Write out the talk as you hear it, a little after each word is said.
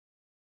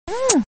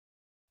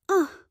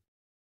Oh,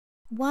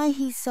 why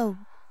he's so...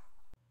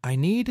 I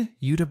need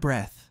you to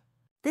breath.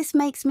 This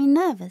makes me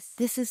nervous.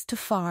 This is too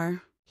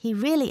far. He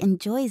really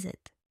enjoys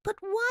it. But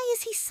why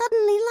is he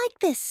suddenly like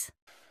this?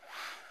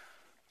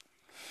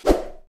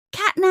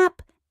 CatNap,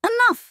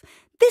 enough!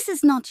 This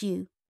is not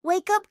you.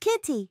 Wake up,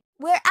 Kitty.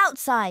 We're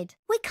outside.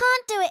 We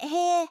can't do it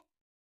here.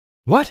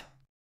 What?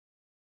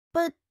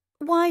 But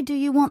why do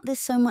you want this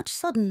so much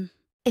sudden?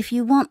 If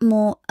you want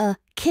more,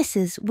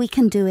 kisses, we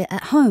can do it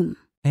at home.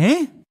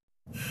 Eh?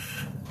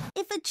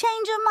 If you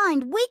change your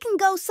mind, we can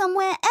go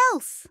somewhere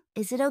else.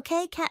 Is it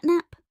okay,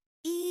 CatNap?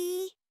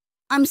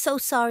 I'm so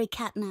sorry,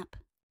 CatNap.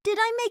 Did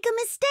I make a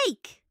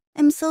mistake?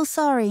 I'm so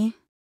sorry.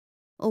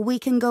 Or we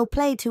can go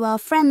play to our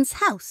friend's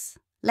house.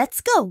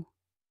 Let's go.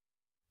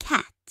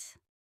 Cat.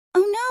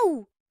 Oh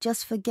no!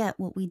 Just forget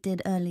what we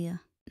did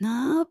earlier.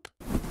 Nope.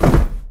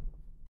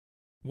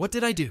 What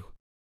did I do?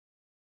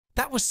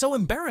 That was so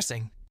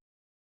embarrassing.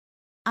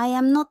 I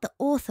am not the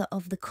author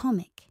of the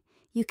comic.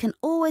 You can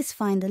always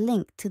find a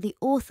link to the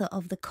author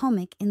of the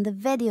comic in the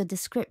video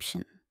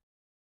description.